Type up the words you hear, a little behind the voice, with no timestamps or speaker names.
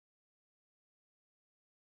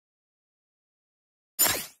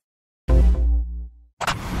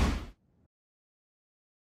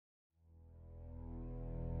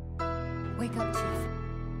Wake up, Chief.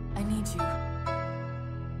 I need you.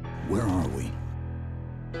 Where are we?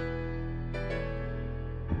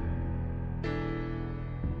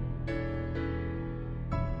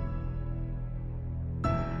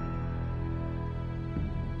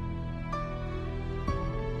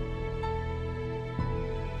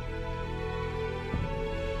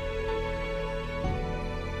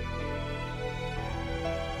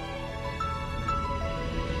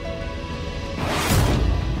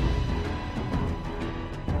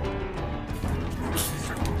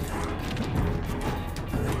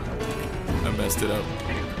 I messed it up.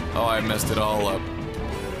 Oh, I messed it all up.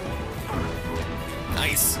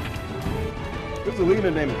 Nice. There's a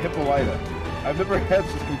leader named Hippolyta. I've never had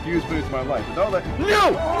such confused moods in my life. And all that.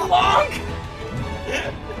 No!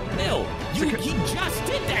 Bill, he just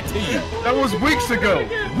did that to you. That was weeks ago.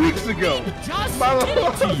 Weeks ago. He just did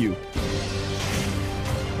it to you.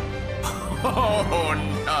 Oh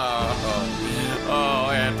no.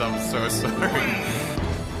 Oh, and I'm so sorry.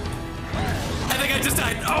 I think I just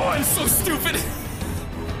died. Oh, I'm so stupid.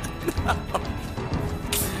 No.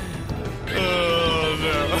 Oh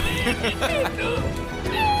no.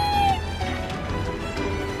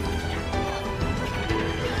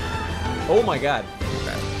 Oh my god.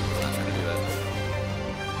 Okay, I'm not trying to do that.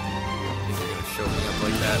 You think you're gonna show me up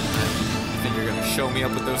like that? You think you're gonna show me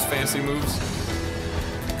up with those fancy moves?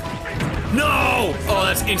 No! Oh,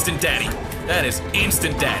 that's instant daddy. That is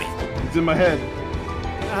instant daddy. It's in my head.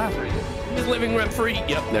 He's living rent free.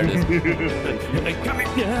 Yep, there it is. Come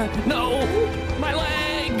here. No, my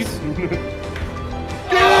legs.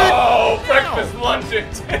 Oh, breakfast, lunch,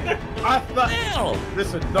 and dinner. I thought. Bill.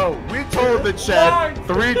 Listen, no. We told the chat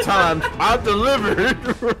 3 times. I delivered.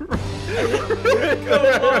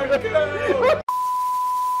 Go.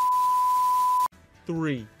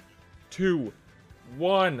 3, 2,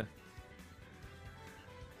 1.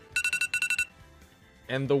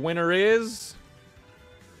 And the winner is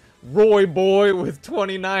Roy Boy with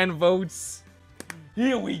 29 votes.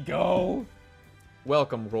 Here we go.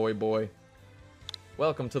 Welcome, Roy Boy.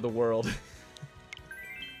 Welcome to the world.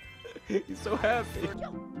 He's so happy.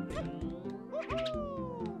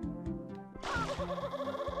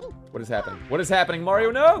 What is happening? What is happening,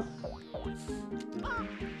 Mario? No!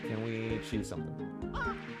 Can we achieve something?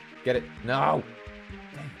 Get it? No!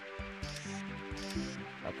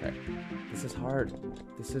 Okay. This is hard.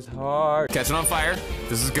 This is hard. Catching on fire.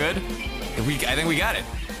 This is good. I think we got it.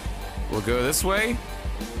 We'll go this way.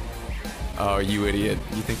 Oh, you idiot.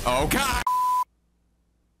 You think... Oh, God!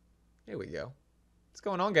 Here we go. What's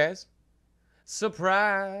going on, guys?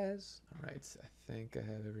 Surprise! Alright, I think I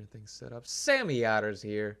have everything set up. Sammy Otter's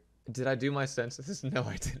here. Did I do my census? No,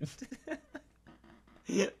 I didn't.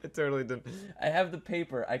 I totally didn't. I have the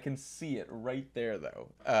paper. I can see it right there, though.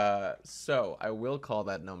 So, I will call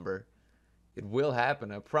that number. It will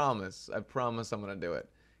happen, I promise. I promise I'm gonna do it.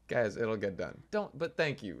 Guys, it'll get done. But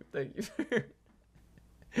thank you. Thank you for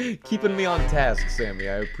keeping me on task, Sammy.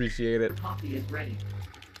 I appreciate it. Coffee is ready.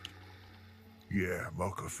 Yeah,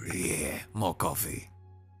 more coffee. Yeah, more coffee.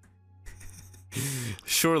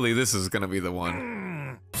 Surely this is gonna be the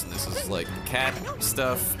one. This is like cat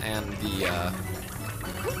stuff and the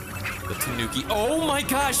tanuki. Oh my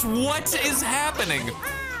gosh, what is happening?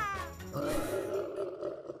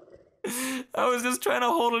 I was just trying to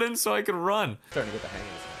hold it in so I could run. Starting to get the hang of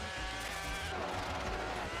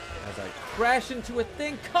this. As I crash into a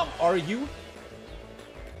thing, are you?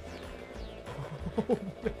 Oh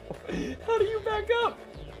no. How do you back up?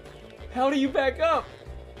 How do you back up?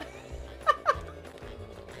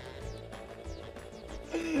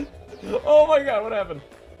 Oh my god, what happened?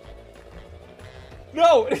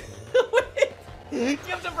 No! Wait! You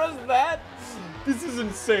have to press that? This is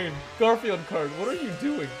insane. Garfield card, what are you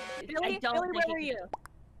doing? Billy, where are you?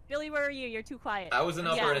 Billy, where are you? You're too quiet. I was in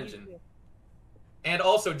upper engine. And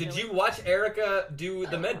also, did you watch Erica do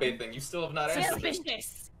the medbay thing? You still have not answered.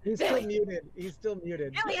 Suspicious. He's still muted. He's still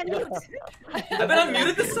muted. Billy, unmute. I've been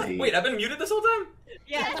unmuted this time? Wait, I've been muted this whole time?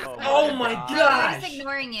 Yeah. Oh my gosh! I'm just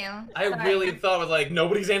ignoring you. I Sorry. really thought it was like,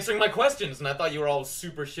 nobody's answering my questions, and I thought you were all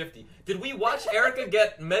super shifty. Did we watch Erica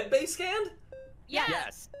get medbay scanned?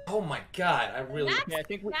 Yes. Oh my god, I really... Yeah, I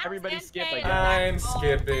think everybody skip. I guess. I'm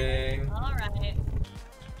skipping. All right.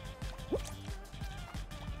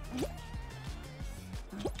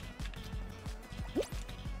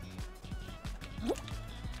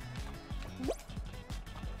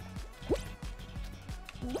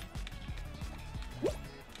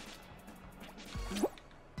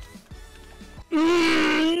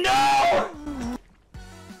 No!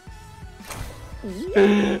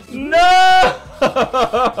 No!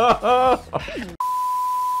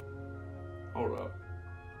 Hold up.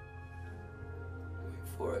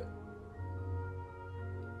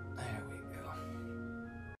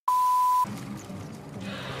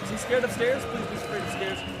 scared of stairs? Please be afraid of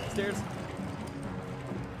stairs. Stairs.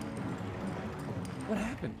 What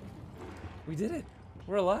happened? We did it.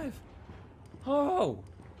 We're alive. Oh.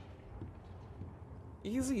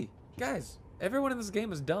 Easy. Guys, everyone in this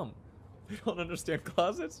game is dumb. They don't understand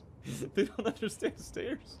closets. They don't understand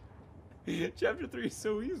stairs. Chapter 3 is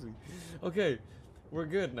so easy. Okay, we're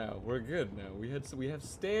good now. We're good now. We have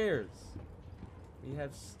stairs. We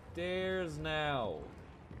have stairs now.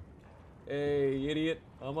 Hey, idiot!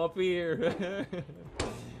 I'm up here.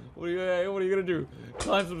 What are you gonna do?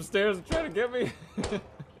 Climb some stairs and try to get me?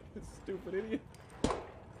 Stupid idiot.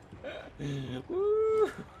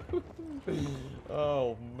 Woo.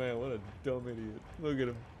 Oh man, what a dumb idiot! Look at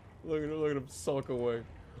him. Look at him sulk away.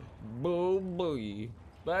 Boo boy.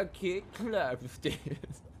 I can't climb the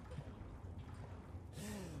stairs.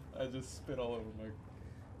 I just spit all over my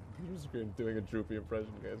computer screen doing a droopy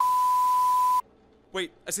impression, guys.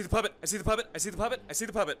 Wait, I see the puppet. I see the puppet. I see the puppet. I see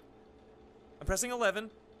the puppet. I'm pressing 11,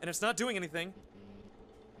 and it's not doing anything.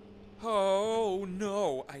 Oh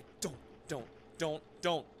no! I don't.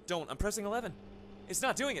 I'm pressing 11. It's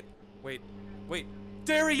not doing it. Wait.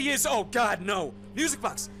 There he is! Oh god, no! Music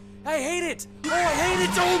box! I hate it! Oh, I hate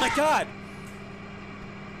it! Oh my god!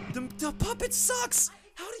 The puppet sucks!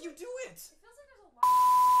 How do you do it?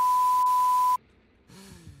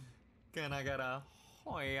 Can I get a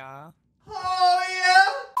Hoya? Oh yeah!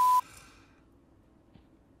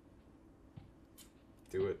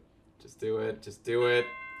 Do it. Just do it. Just do it.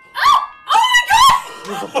 Oh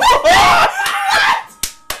my god!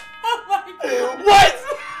 What?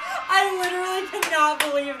 I literally cannot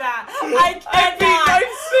believe that. I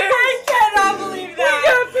cannot believe that.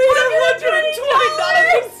 We got paid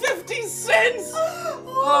 $120.50.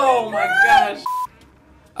 Oh my gosh.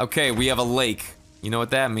 Okay, we have a lake. You know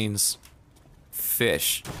what that means?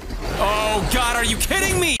 Fish. Oh god, are you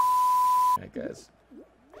kidding me? Alright guys.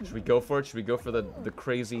 Should we go for it? Should we go for the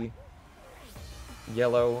crazy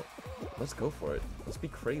yellow? Let's go for it. Let's be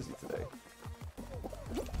crazy today.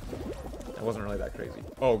 It wasn't really that crazy.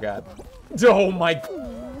 Oh god. Oh my.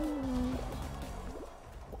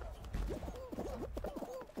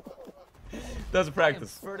 That was a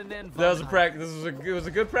practice. That was a practice. It was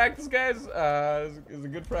a good practice, guys. It was a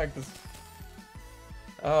good practice.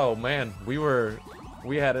 Oh man, we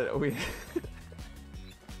had it. Let's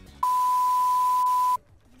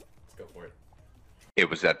go for it. It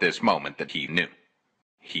was at this moment that he knew.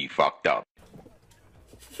 He fucked up.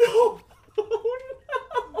 No! Oh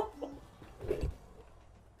no!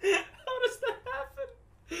 How does that happen?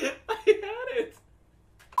 I had it!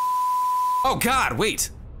 Oh god,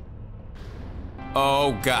 wait!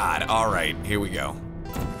 Oh god, alright, here we go.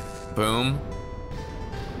 Boom.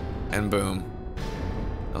 And boom.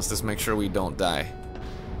 Let's just make sure we don't die.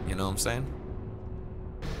 You know what I'm saying?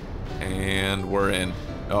 And we're in.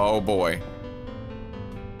 Oh boy.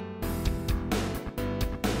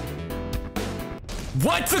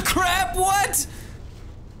 What the crap? What?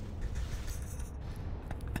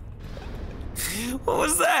 What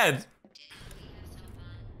was that?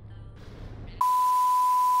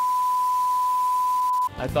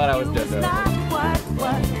 I thought I was dead though.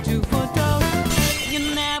 You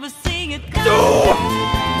never see it.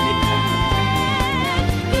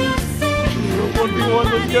 1v1,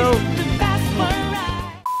 let's go.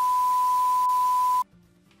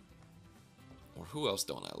 Or who else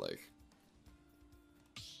don't I like?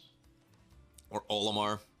 Or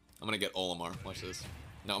Olimar. I'm gonna get Olimar. Watch this.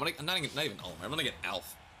 No, I'm not even Olimar. I'm gonna get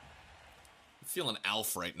Alf. I'm feeling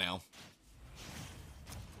Alf right now.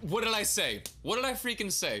 What did I say? What did I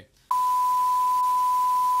freaking say?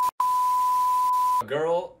 A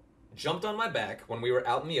girl jumped on my back when we were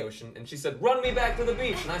out in the ocean, and she said, "Run me back to the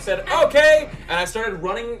beach." And I said, "Okay." And I started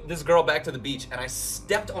running this girl back to the beach, and I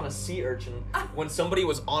stepped on a sea urchin when somebody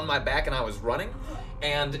was on my back and I was running,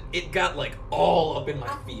 and it got like all up in my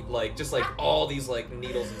feet, like just like all these like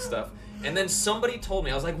needles and stuff. And then somebody told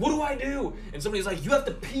me, I was like, "What do I do?" And somebody's like, "You have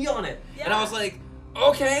to pee on it." Yeah. And I was like,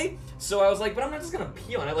 "Okay." So I was like, but I'm not just gonna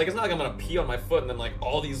pee on it. Like, it's not like I'm gonna pee on my foot and then like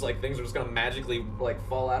all these like things are just gonna magically like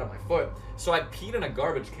fall out of my foot. So I peed in a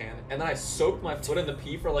garbage can, and then I soaked my foot in the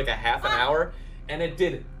pee for like a half an hour, and it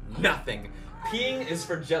did nothing. Peeing is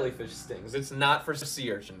for jellyfish stings. It's not for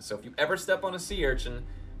sea urchins. So if you ever step on a sea urchin,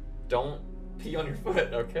 don't pee on your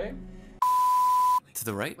foot, okay? To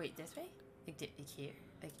the right? Wait, this way? Like here?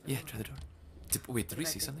 Like, Yeah, try the door. Wait, did we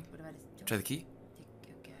see something? Try the key?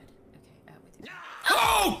 Oh god. Okay, wait.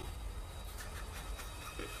 Oh!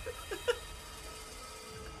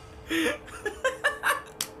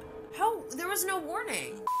 How? There was no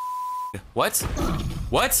warning. What?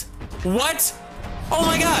 What? What? Oh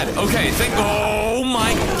my god! Okay, oh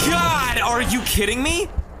my god! Are you kidding me?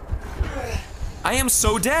 I am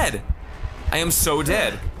so dead. I am so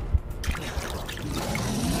dead.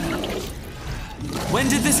 When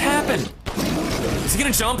did this happen? Is he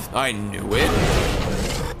gonna jump? I knew it.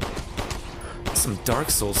 Some Dark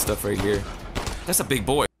Souls stuff right here. That's a big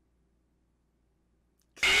boy.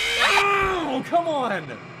 Oh, come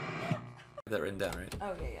on! That written down, right?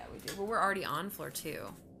 Oh yeah, we do. Well, we're already on floor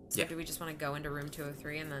 2. So Yeah. do we just want to go into room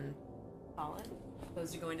 203 and then call it?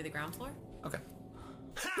 Opposed to going to the ground floor? Okay.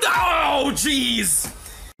 Oh, jeez!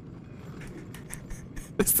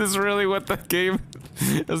 Is this really what the game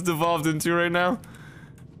has devolved into right now?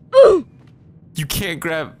 You can't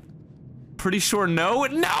grab... Pretty sure no?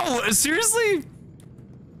 No! Seriously?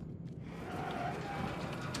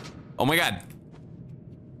 Oh my god.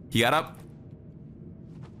 He got up.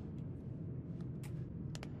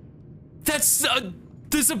 That's...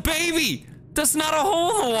 there's a baby! That's not a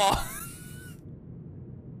hole in the wall!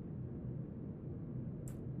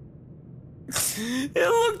 It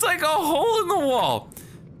looked like a hole in the wall!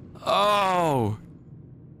 Oh.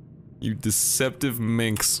 You deceptive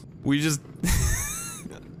minx. We just...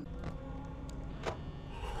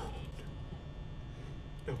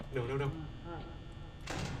 No.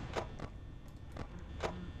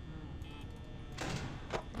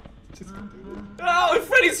 Oh, and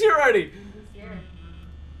Freddy's here already!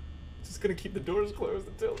 Just gonna keep the doors closed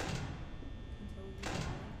until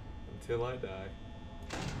I die.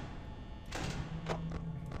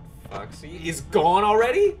 Foxy is gone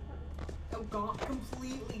already? Oh, gone.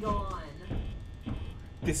 Completely gone.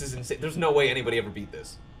 This is insane. There's no way anybody ever beat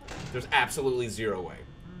this. There's absolutely zero way.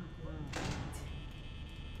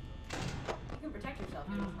 You can protect yourself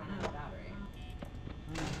if you just run out of battery.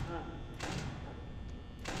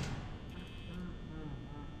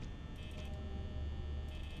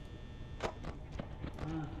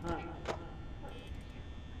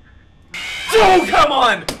 Oh, come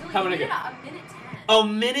on! How many? Yeah, a minute 10. A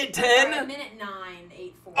minute 10? Or a minute 9,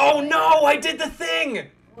 8:4. Oh no! I did the thing!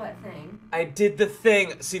 What thing? I did the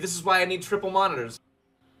thing. See, this is why I need triple monitors.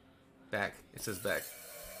 Back. It says back.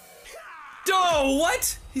 Oh,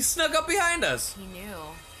 what? He snuck up behind us. He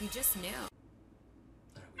knew. He just knew.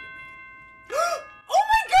 Oh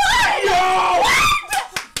my god! No!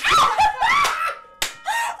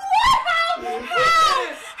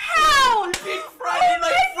 How? Big Friday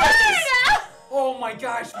Night Friends! Oh my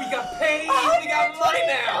gosh, we got paid! We got money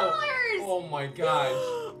now! Oh my gosh.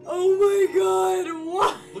 Oh my god,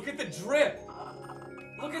 what? Look at the drip!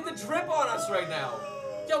 Look at the drip on us right now!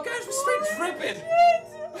 Yo, guys, we're straight dripping!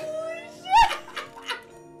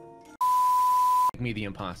 Me the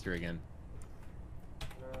imposter again.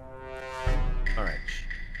 Alright.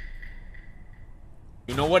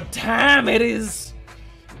 You know what time it is?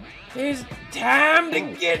 It's time to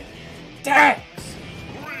get taxed!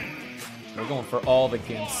 We're going for all the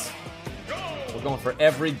gimps. We're going for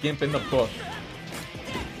every gimp in the book.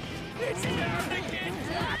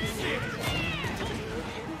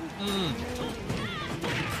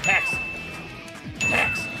 Tax!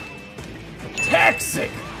 Tax!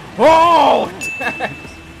 Taxic! Oh! Tax!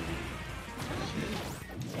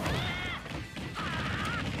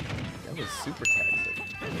 That was super taxic.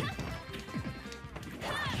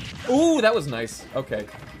 Ooh, that was nice. Okay.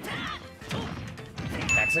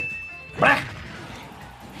 Taxic. Bah!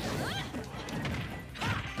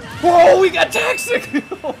 Whoa, we got Taxic!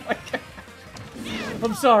 Oh my god.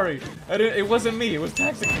 I'm sorry. It wasn't me. It was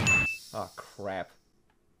taxic. Oh crap.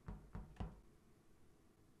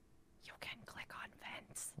 You can click on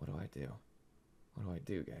vents. What do I do? What do I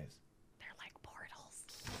do, guys? They're like portals.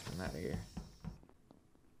 I'm out of here.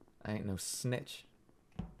 I ain't no snitch.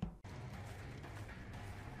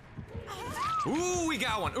 Ooh, we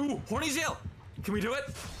got one. Ooh, horny jail. Can we do it?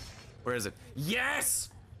 Where is it? Yes!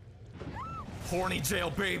 Horny jail,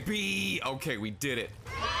 baby! Okay, we did it.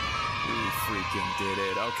 We freaking did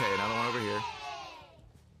it. Okay, another one over here.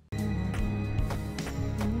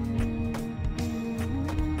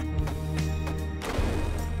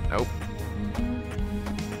 Nope.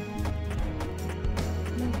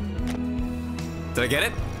 Did I get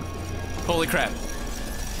it? Holy crap.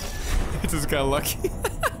 I just got lucky.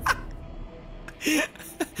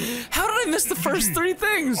 How did I miss the first 3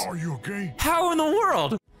 things? Are you okay? How in the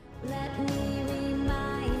world? Let me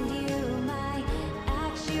remind you my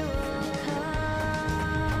actual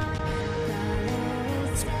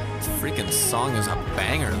This freaking song is a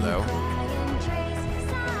banger, though.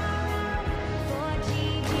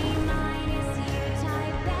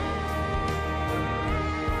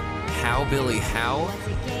 How, Billy, how?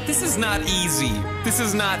 This is not easy. This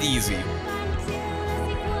is not easy.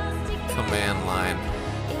 Command line.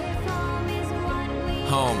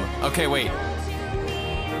 Home. Okay, wait.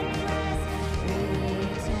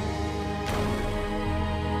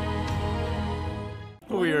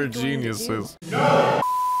 we going to do? geniuses.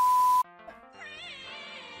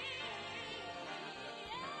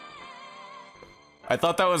 I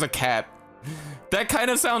thought that was a cat. That kind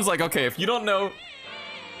of sounds like, okay, if you don't know,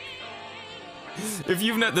 if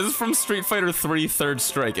you've this is from Street Fighter 3 Third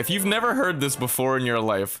Strike. If you've never heard this before in your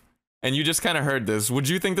life, and you just kind of heard this, would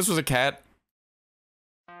you think this was a cat?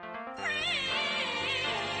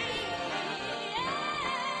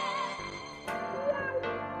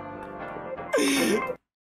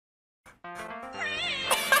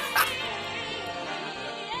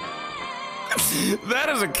 That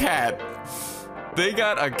is a cat. They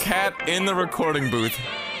got a cat in the recording booth.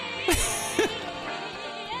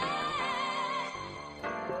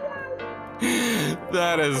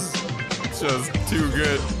 That is just too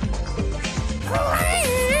good.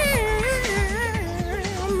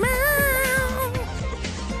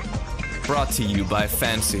 Brought to you by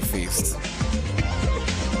Fancy Feast.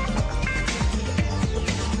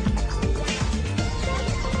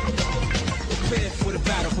 Prepare for the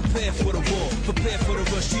battle, prepare for the war, prepare for the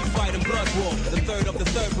rush, street fight and blood war. The third of the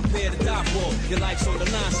third, prepare to die for. Your life's on the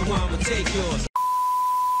line, so I'ma take yours.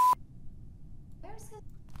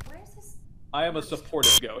 Where's his? I am a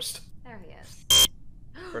supportive ghost. There he is.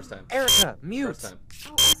 First time. Erica, mute. First time.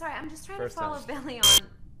 Oh, I'm sorry. I'm just trying First to follow time. Billy on.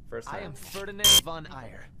 First time. I am Ferdinand von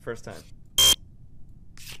Eyre. First time.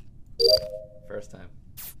 First time.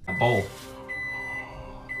 A bowl.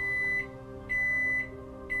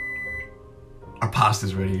 Our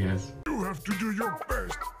pasta's ready, guys. You have to do your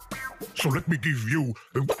best. So let me give you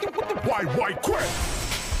the why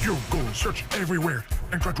quest. You go search everywhere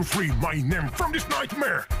and try to free my name from this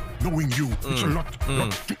nightmare. Knowing you, it's a lot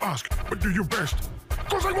to ask, but do your best.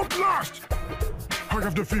 Cause I won't last. I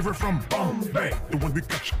have the fever from Bombay, the one we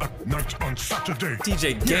catch at night on Saturday.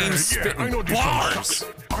 DJ Game spitting I know this song bars. sucks.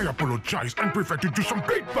 I apologize and prefer to do some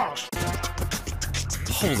beatbox.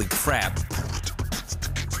 Holy crap.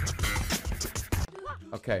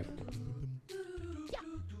 Okay.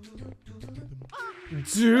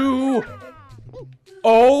 Do.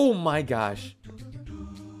 Oh my gosh.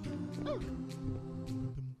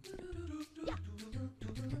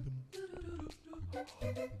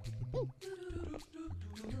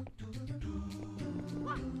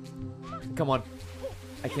 Come on.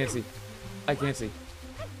 I can't see. I can't see.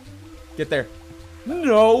 Get there.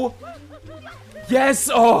 No. Yes.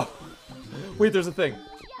 Oh. Wait, there's a thing.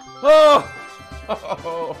 Oh.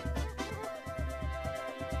 Oh.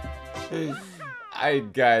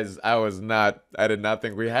 Guys, I did not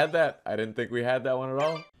think we had that. I didn't think we had that one at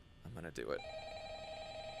all. I'm gonna do it.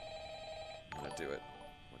 I'm gonna do it.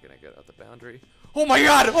 We're gonna get out the boundary. Oh my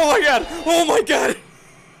god! Oh my god! Oh my god!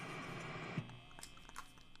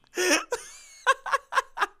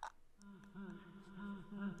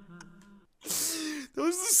 That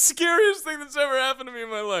was the scariest thing that's ever happened to me in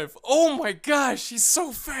my life. Oh my gosh, he's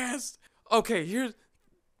so fast. Okay, here's...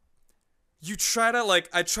 You try to, like,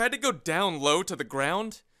 I tried to go down low to the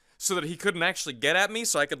ground so that he couldn't actually get at me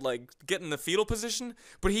so I could, like, get in the fetal position.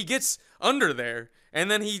 But he gets under there, and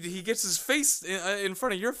then he gets his face in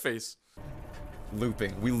front of your face.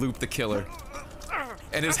 Looping. We loop the killer.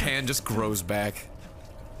 And his hand just grows back.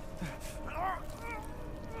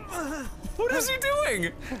 What is he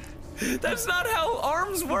doing? That's not how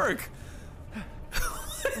arms work.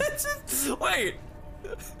 Wait.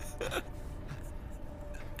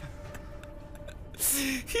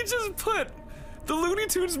 He just put the Looney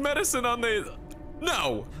Tunes medicine on the...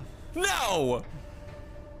 No! No!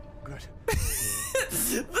 Good.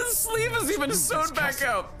 The sleeve is even sewn back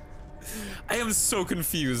up. I am so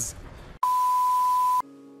confused.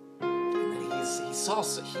 And then he saw...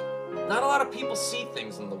 not a lot of people see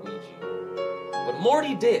things in Luigi. But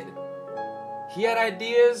Morty did. He had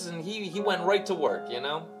ideas and he went right to work, you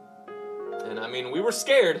know? And I mean, we were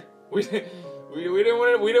scared. We didn't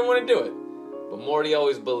want to do it. But Morty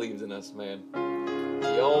always believed in us, man.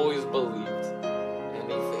 He always believed. And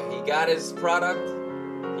he got his product.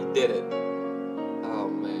 He did it. Oh,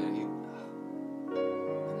 man.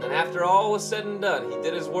 And then after all was said and done, he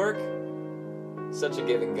did his work. Such a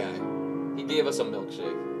giving guy. He gave us a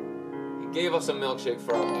milkshake. He gave us a milkshake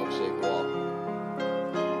for our milkshake wall.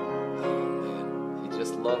 Oh, man. He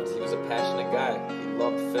just loved, he was a passionate guy. He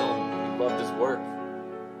loved film. He loved his work.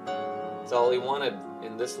 It's all he wanted.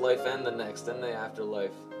 In this life and the next, and the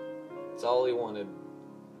afterlife. It's all he wanted.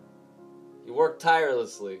 He worked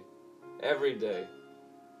tirelessly, every day.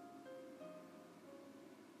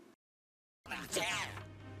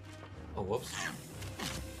 Oh, whoops.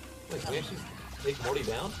 Wait, can we actually take Morty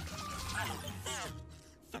down?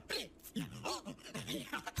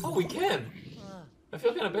 Oh, we can! I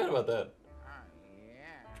feel kind of bad about that.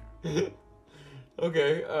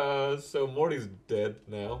 Okay, so Morty's dead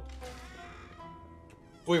now.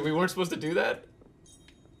 Wait, we weren't supposed to do that?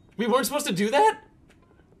 We weren't supposed to do that?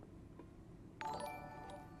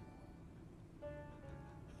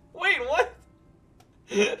 Wait, what?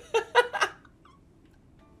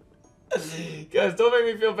 Guys, don't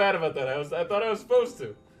make me feel bad about that. I thought I was supposed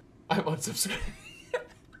to. I'm unsubscribing.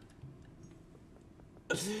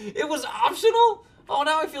 It was optional? Oh,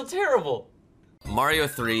 now I feel terrible. Mario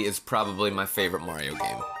 3 is probably my favorite Mario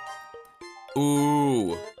game.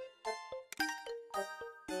 Ooh.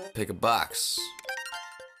 Pick a box.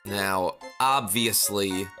 Now,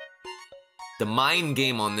 obviously, the mind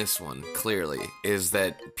game on this one, clearly, is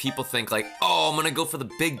that people think like, oh, I'm gonna go for the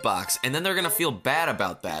big box, and then they're gonna feel bad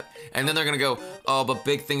about that. And then they're gonna go, oh, but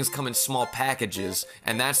big things come in small packages,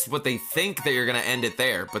 and that's what they think that you're gonna end it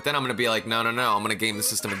there. But then I'm gonna be like, no, no, no, I'm gonna game the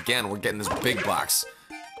system again, we're getting this big box.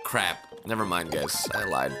 Crap. Never mind, guys. I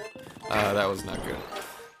lied. That was not good.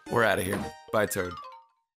 We're out of here. Bye, Toad.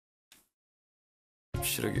 We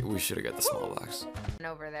should've got the small box.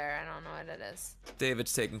 Over there, I don't know what it is.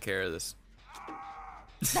 David's taking care of this.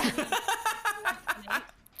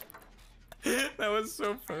 That was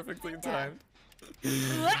so perfectly timed.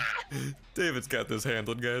 David's got this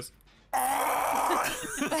handled, guys.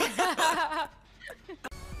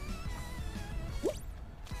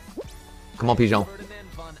 Come on, Pigeon.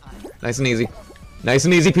 Nice and easy. Nice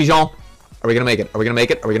and easy, Pigeon. Are we gonna make it? Are we gonna make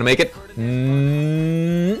it? Are we gonna make it?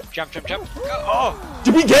 Jump, jump, jump. Oh!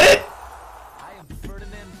 Did we get it?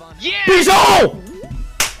 Yeah! Pigeon!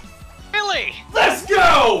 Really? Let's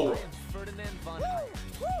go!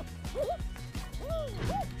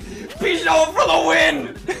 Pigeon for the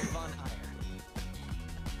win!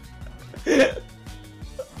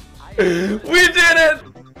 We did it!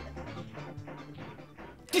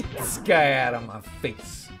 Get this guy out of my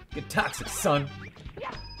face. Get toxic, son.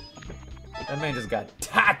 That man just got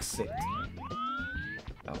toxic.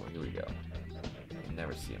 Oh, here we go. You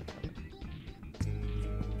never see him coming.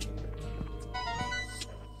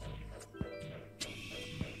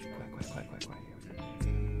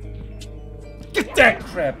 Get that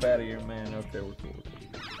crap out of here, man. Okay, we're cool.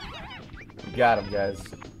 We got him, guys.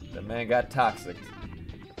 That man got toxic.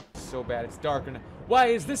 So bad, it's darker now. Why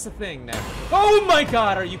is this a thing now? Oh my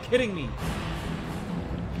god, are you kidding me?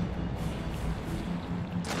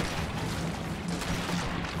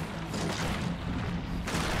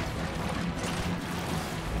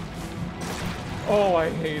 Oh, I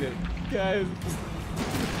hate it. Guys.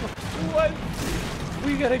 What?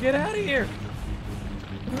 We gotta get out of here.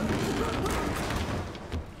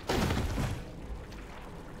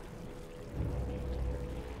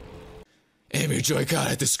 Aim your Joy-Con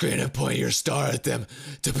at the screen and point your star at them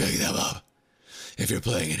to pick them up. If you're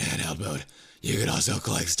playing in handheld mode, you can also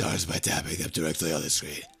collect stars by tapping them directly on the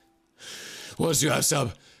screen. Once you have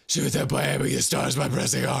some, shoot them by aiming the stars by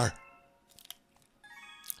pressing R.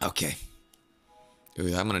 Okay.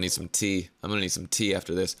 Ooh, I'm gonna need some tea. I'm gonna need some tea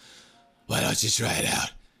after this. Why don't you try it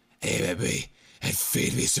out? Aim at me and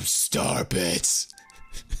feed me some star bits.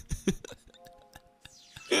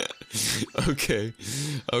 Okay.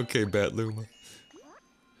 Okay, Batluma.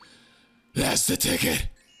 That's the ticket.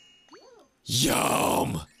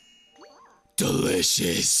 Yum.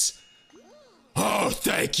 Delicious. Oh,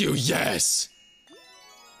 thank you, yes.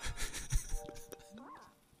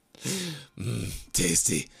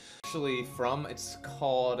 Tasty. Actually from, it's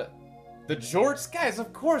called the jorts. Guys,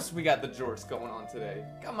 of course we got the jorts going on today.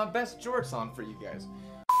 Got my best jorts on for you guys.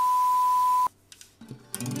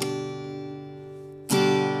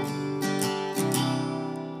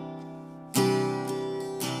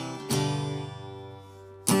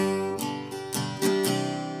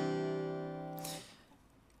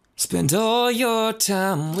 Spend all your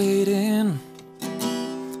time waiting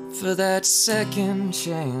for that second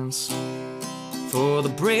chance, for the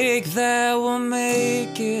break that will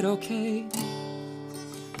make it okay.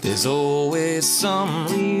 There's always some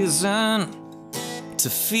reason to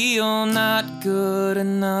feel not good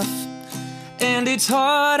enough, and it's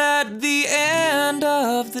hard at the end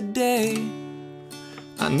of the day.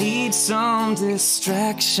 I need some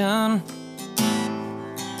distraction,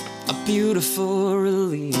 a beautiful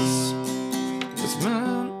release. 'Cause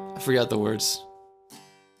man, I forgot the words.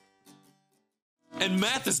 And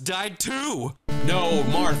Mathis died too! No,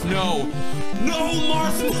 Marth, no! No,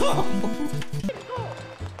 Marth, no!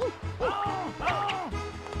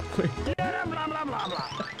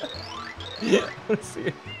 Let's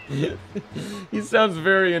see. He sounds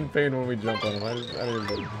very in pain when we jump on him. I don't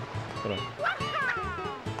even know. Hold on.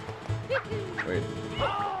 Wait.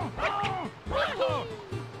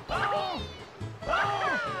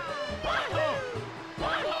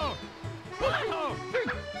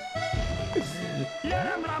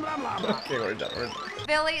 Okay, we're done. We're done.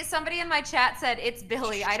 Billy, somebody in my chat said it's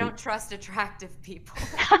Billy. I don't trust attractive people.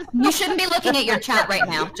 You shouldn't be looking at your chat right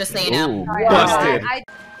now, just so you know. Ooh, busted.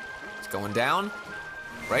 It's going down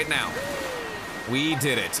right now. We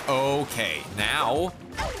did it. Okay, now.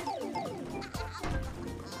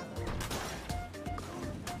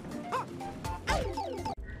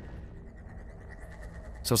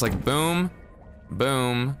 So it's like boom,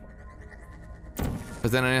 boom,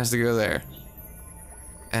 but then it has to go there.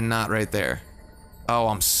 And not right there. Oh,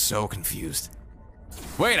 I'm so confused.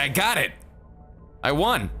 Wait, I got it! I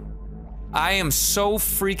won! I am so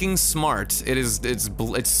freaking smart.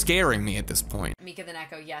 It's scaring me at this point. Mika the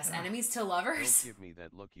Neko, yes. Enemies to lovers? Don't give me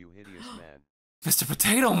that look, you hideous man. Mr.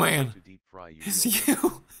 Potato Man! It's you!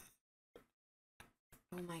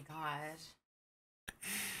 Oh my god.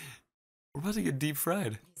 We're about to get deep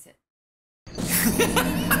fried. Is it?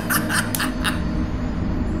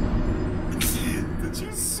 Did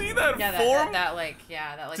you see that Yeah, form? that like.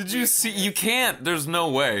 Did you see? You can't. There's no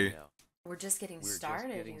way. We're just getting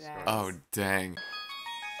started, you guys. Oh, dang.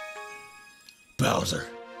 Bowser,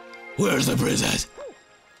 where's the princess?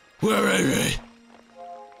 Where is she?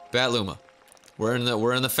 Bat Luma. We're in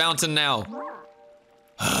the fountain now.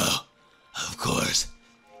 Oh, of course.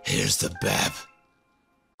 Here's the BAP.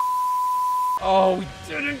 Oh, we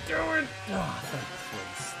didn't do it! Oh, third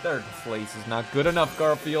place. Third place is not good enough,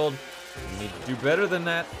 Garfield. We need to do better than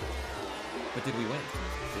that. But did we win?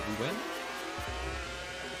 Did we win?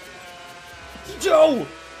 Joe!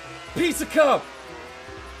 Pizza cup!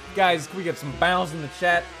 Guys, can we get some bounds in the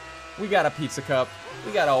chat? We got a pizza cup.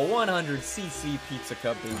 We got a 100cc pizza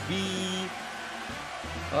cup, baby.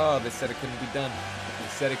 Oh, they said it couldn't be done. They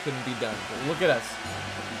said it couldn't be done. But look at us.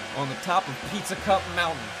 On the top of Pizza Cup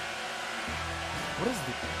Mountain. What is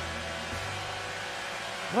the...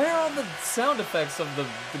 Why are all the sound effects of the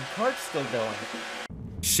cart still going?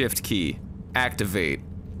 Shift key. Activate.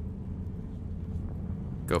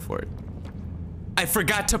 Go for it. I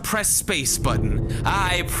forgot to press space button.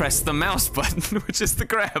 I pressed the mouse button, which is the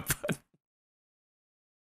grab button.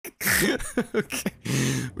 Okay.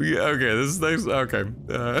 Okay, this is nice. Okay.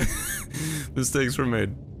 Mistakes were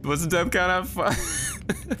made. What's the death count at? 5?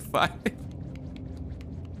 5?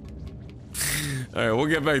 Alright, we'll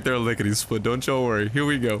get back there lickety split. Don't y'all worry. Here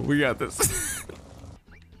we go. We got this.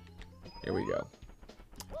 Here we go.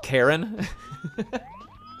 Karen?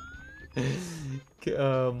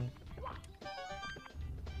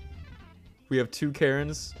 We have 2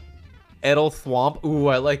 Karens. Edelthwomp. Ooh,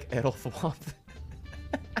 I like Edelthwomp.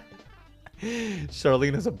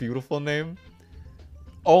 Charlene is a beautiful name.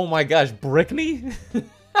 Oh my gosh, Brickney?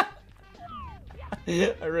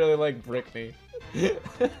 I really like Brickney.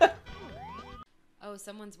 Oh,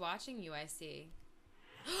 someone's watching you, I see.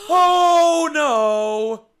 Oh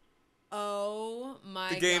no! Oh my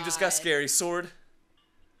god. The game just got scary. Sword.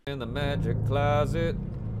 In the magic closet.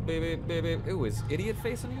 Baby, baby. Ooh, is Idiot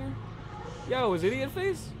Face in here? Yo, is Idiot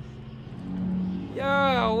Face?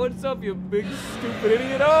 Yo, what's up, you big stupid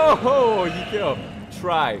idiot? Oh, you go.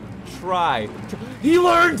 Try. He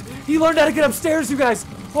learned how to get upstairs, you guys.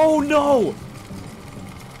 Oh no.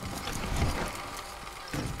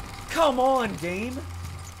 Come on, game.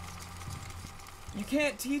 You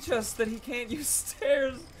can't teach us that he can't use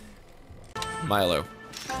stairs. Milo,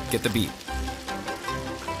 get the beat.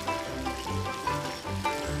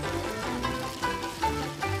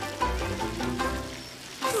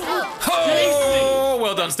 Oh,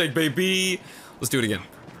 well done, steak baby. Let's do it again.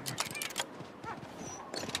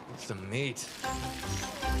 Some meat.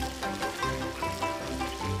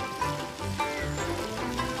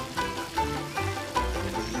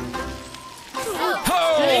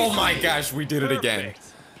 Oh my gosh, we did it again.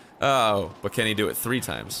 Oh, but can he do it 3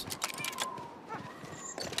 times?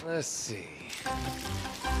 Let's see.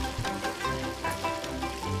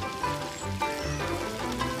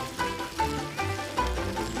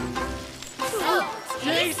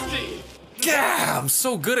 Tasty! Yeah, I'm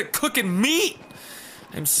so good at cooking meat.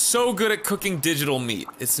 I'm so good at cooking digital meat.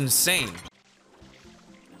 It's insane.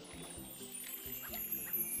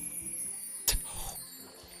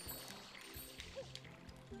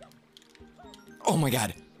 Oh my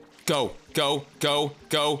god. Go, go, go,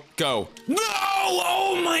 go, go. No!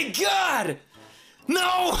 Oh my god!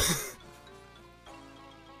 No!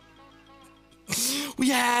 We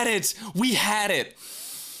had it! We had it!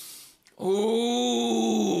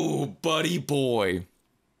 Ooh, buddy boy.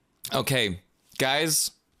 Okay,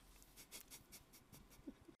 guys.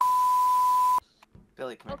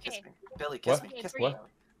 Billy, come here, kiss me. Billy, What? kiss me. Kiss me. What?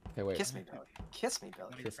 Okay, wait. Kiss me, Billy. Kiss me,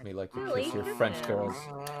 Billy. Kiss me like you Really? kiss your French girls.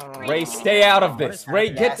 Ray, stay out of this.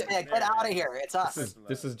 Ray, Yes, yeah, get out of here. It's us.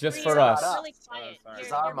 This is just Ray, for you're us. really quiet. This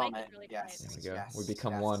is Your our mic is moment. really Yes. There we go. Yes, We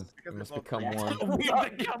become yes. one. We must become Yes. one. We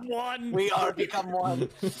have become one. We are become one.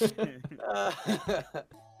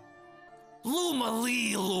 Luma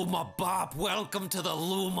Lee, Luma Bop, welcome to the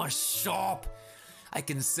Luma shop. I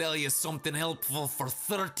can sell you something helpful for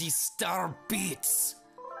 30 star beats.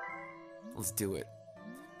 Let's do it.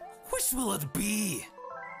 Which will it be?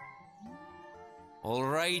 All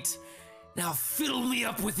right, now fill me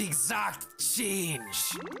up with exact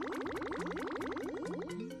change.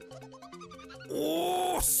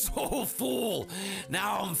 Oh, so full.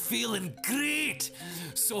 Now I'm feeling great.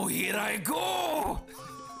 So here I go.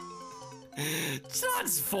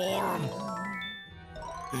 Transform.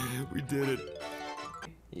 We did it.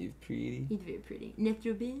 He's pretty. He's very pretty.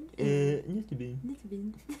 Mr. Bean? Mr. Bean. Mr.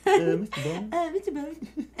 Bean. Mr. Bean.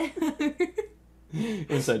 Mr. Bean.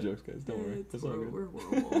 Inside jokes, guys. Don't worry. It's all We're good.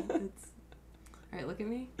 horrible. Alright, look at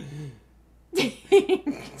me.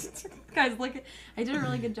 Guys, look at. I did a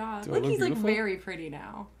really good job. Do I Look, look he's like beautiful? very pretty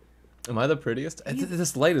now. Am I the prettiest?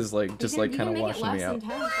 This light is like just like kind of washing me out.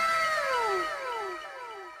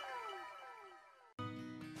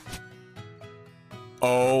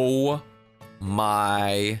 Oh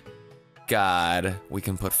my god. We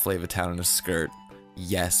can put Flavatown in a skirt.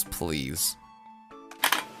 Yes, please.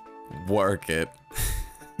 Work it.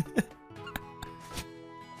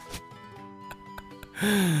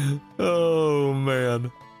 Oh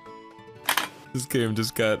man. This game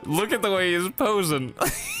just got. Look at the way he's posing.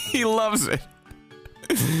 He loves it.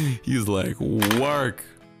 He's like, work.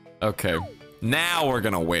 Okay. Now we're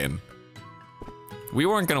gonna win. We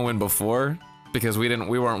weren't gonna win before because we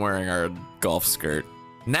weren't wearing our golf skirt.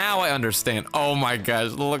 Now I understand. Oh my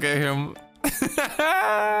gosh, look at him.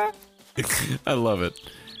 I love it.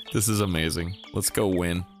 This is amazing. Let's go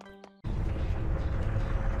win.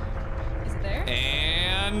 Is it there?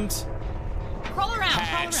 And Crawl around,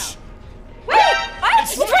 hatch. crawl around. Wait!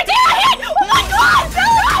 It's right there! Oh my god!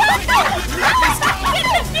 Yes! What did I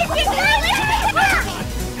say?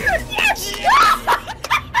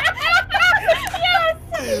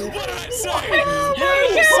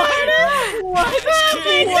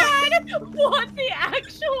 What the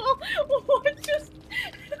actual? What just?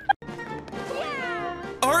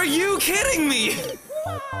 Are you kidding me?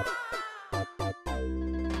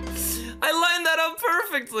 I lined that up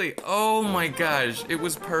perfectly. Oh my gosh, it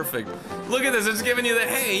was perfect. Look at this, it's giving you the,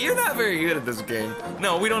 hey, you're not very good at this game.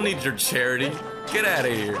 No, we don't need your charity. Get out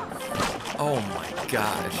of here. Oh my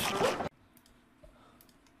gosh.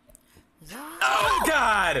 Oh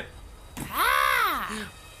god! Ah!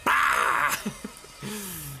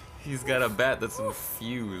 He's got a bat that's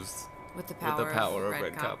infused With the power of red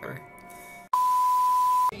red copper.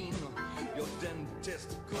 Your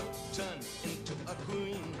dentist could turn into a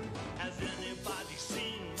queen. Has anybody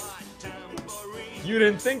seen my tambourine? You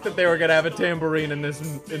didn't think that they were gonna have a tambourine in this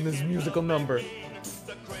musical number.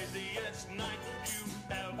 The craziest night you've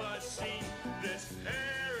ever seen. This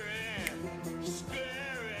hairy,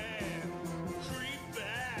 scary, creepy.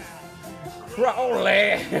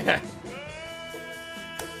 Crowley!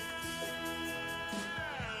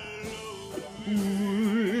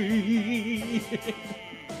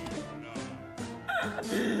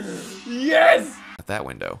 Yes! At that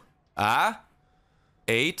window.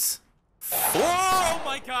 8. Oh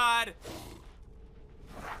my god!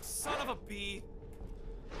 Son of a bee.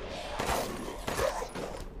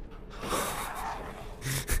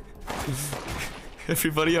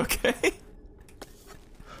 Everybody okay?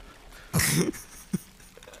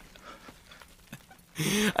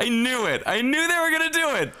 I knew it. I knew they were gonna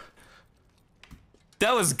do it.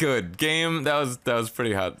 That was good. Game, that was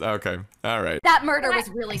pretty hot. Okay. All right. That murder was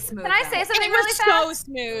really smooth. Can I say something It really was fast? so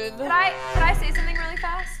smooth. Could I say something really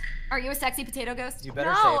fast? Are you a sexy potato ghost? You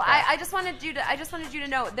better say No, it fast. I just wanted you to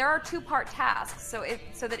know there are two-part tasks. So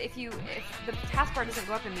that if the taskbar doesn't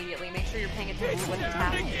go up immediately, make sure you're paying attention to what the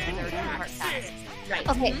task is. There are two-part tasks. Right.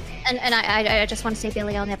 Okay, and I just want to say,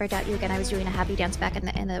 Billy, I'll never doubt you again. I was doing a happy dance back in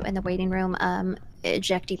the waiting room.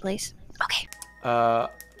 Ejecty, please. Okay.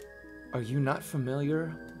 Are you not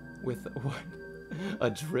familiar with what a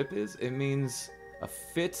drip is? It means a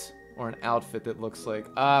fit or an outfit that looks like.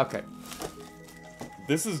 Okay.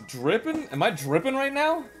 This is dripping? Am I dripping right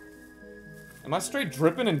now? Am I straight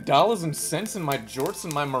dripping in dollars and cents in my jorts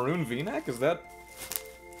and my maroon V-neck? Is that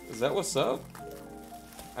what's up?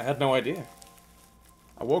 I had no idea.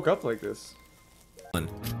 I woke up like this. 1,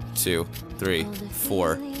 2, 3,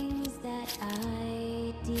 4.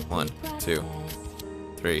 1, 2,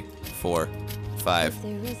 3, 4, 5,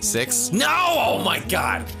 6. No! Oh my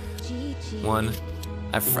god! 1.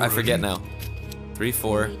 I forget now. 3,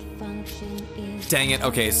 4. Dang it.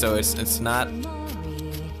 Okay, so it's not.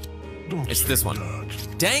 It's this one.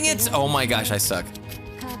 Dang it! Oh my gosh, I suck.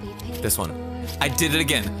 This one. I did it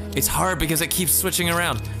again. It's hard because it keeps switching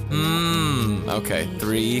around. Okay.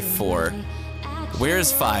 3, 4.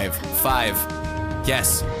 Where's 5? 5.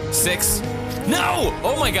 Yes. 6. No!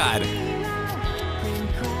 Oh my god.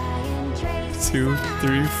 2,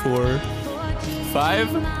 3, 4,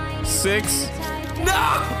 5, 6.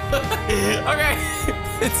 No! Okay.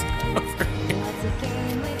 It's over.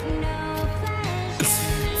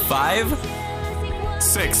 5,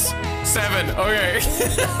 6, 7. Okay.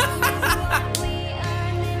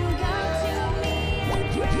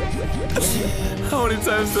 How many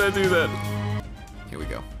times did I do that? Here we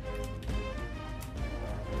go.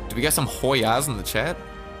 Do we got some Hoyas in the chat?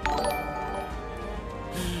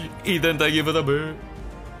 Ethan, thank you for the bird.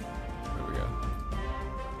 There we go.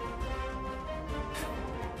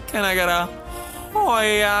 Can I get a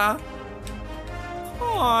Hoya?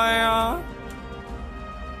 Hoya.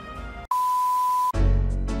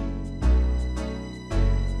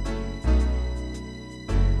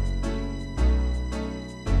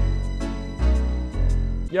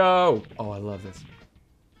 Yo! Oh, I love this.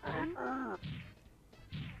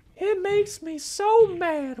 It makes me so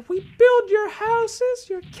mad. We build your houses,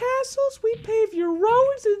 your castles, we pave your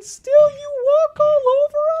roads, and still you walk all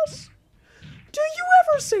over us? Do you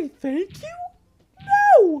ever say thank you?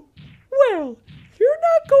 No! Well, you're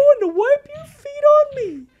not going to wipe your feet on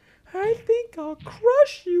me. I think I'll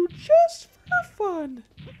crush you just for fun.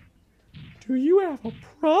 Do you have a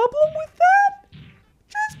problem with that?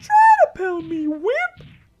 Just try to pound me, whip!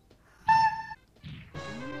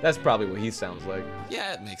 That's probably what he sounds like.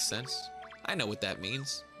 Yeah, it makes sense. I know what that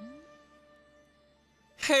means.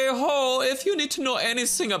 Hey ho, if you need to know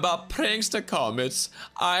anything about prankster Kametz,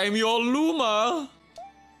 I'm your Luma.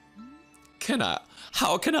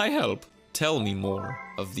 How can I help? Tell me more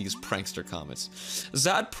of these prankster Kametz.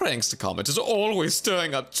 That prankster Kametz is always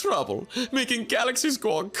stirring up trouble, making galaxies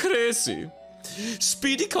go crazy.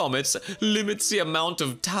 Speedy Kametz limits the amount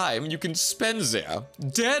of time you can spend there.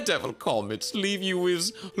 Daredevil Kametz leave you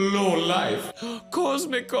with low life.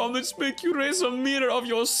 Cosmic Kametz make you raise a mirror of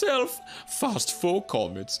yourself. Fast foe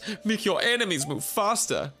Kametz make your enemies move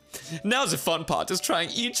faster. Now the fun part is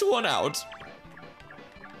trying each one out.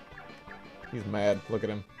 He's mad. Look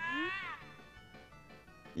at him.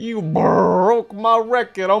 You broke my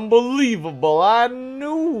record. Unbelievable. I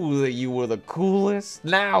knew that you were the coolest.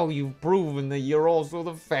 Now you've proven that you're also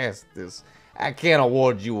the fastest. I can't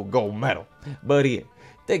award you a gold medal. But here,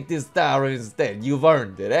 take this star instead. You've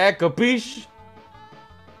earned it, eh? Capiche?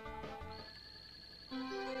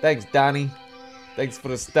 Thanks, Donnie. Thanks for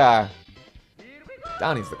the star.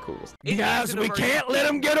 Donnie's the coolest. Guys, we can't let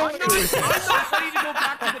him get away with it. I'm not ready to go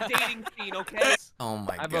back to the dating scene, okay? Oh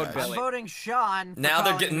my I'm god. voting Sean. Now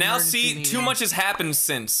they're getting. Now see, too much has happened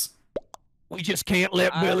since. We just can't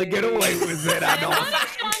let Billy get away with it. I don't.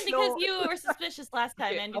 Sean, because you were suspicious last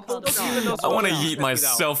time and you called us. I want to yeet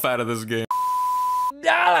myself out of this game.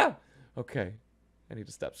 Okay. I need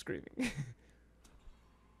to stop screaming.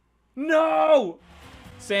 No!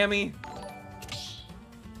 Sammy.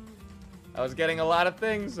 I was getting a lot of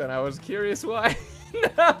things, and I was curious why.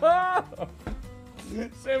 No!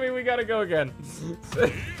 Sammy, we gotta go again.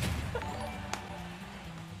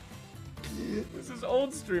 This is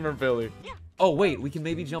old streamer Billy. Oh, wait, we can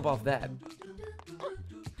maybe jump off that.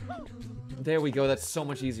 There we go, that's so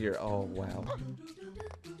much easier. Oh, wow.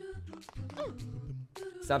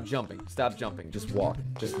 Stop jumping, just walk,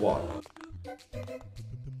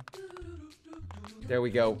 There we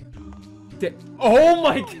go. Oh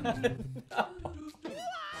my god!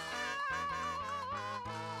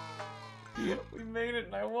 No. We made it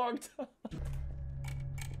and I walked off.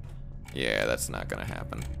 Yeah, that's not gonna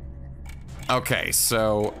happen. Okay,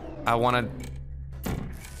 so I wanna...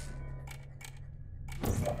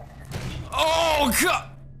 Oh god!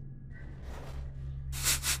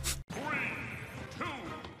 3, 2,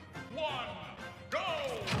 1, go!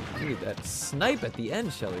 Dude, that snipe at the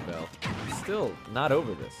end, Shelly Bell. Still not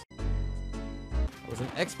over this. It was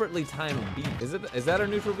an expertly timed beat. Is that her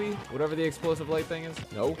neutral B? Whatever the explosive light thing is?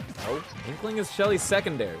 No. Inkling is Shelly's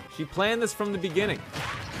secondary. She planned this from the beginning.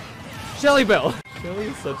 Shelly Bell! Shelly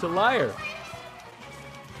is such a liar.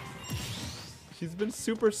 She's been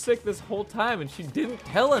super sick this whole time and she didn't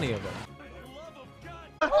tell any of it.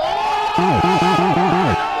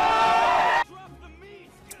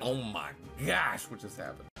 Oh my gosh, what just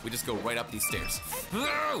happened? We just go right up these stairs.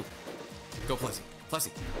 Go, Plessy.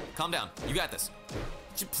 Plessy, calm down. You got this.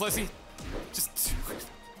 Plessy, just...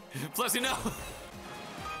 Plessy, no!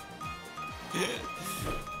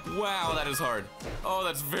 Wow, that is hard. Oh,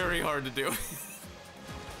 that's very hard to do.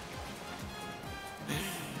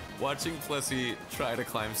 Watching Plessy try to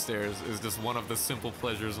climb stairs is just one of the simple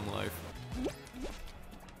pleasures in life.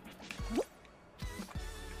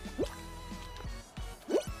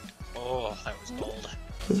 Oh, that was bold.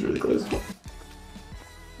 That's really close.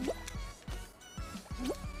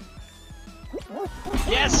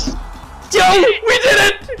 Yes! Yo, we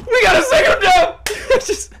did it! We got a second jump!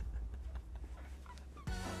 Just...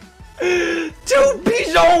 2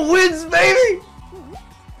 Pigeon wins, baby!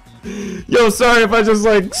 Yo, sorry if I just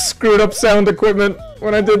like screwed up sound equipment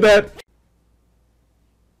when I did that.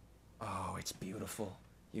 Oh, it's beautiful,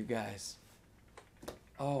 you guys.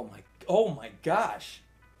 Oh my gosh.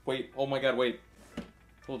 Wait, oh my god, wait.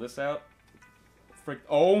 Pull this out. Frick,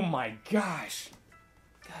 oh my gosh.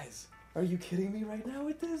 Guys, are you kidding me right now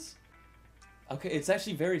with this? Okay, it's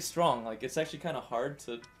actually very strong. Like, it's actually kind of hard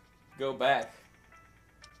to go back.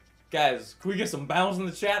 Guys, can we get some bounds in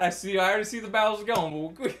the chat? I already see the bounds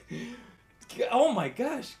going. Oh my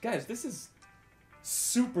gosh, guys, this is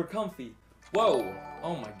super comfy. Whoa,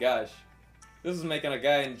 oh my gosh. This is making a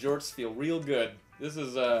guy in jorts feel real good. This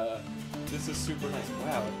is super nice.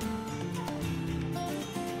 Wow.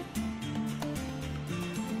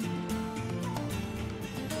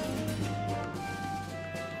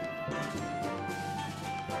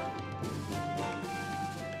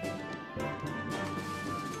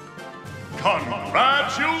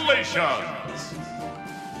 Congratulations!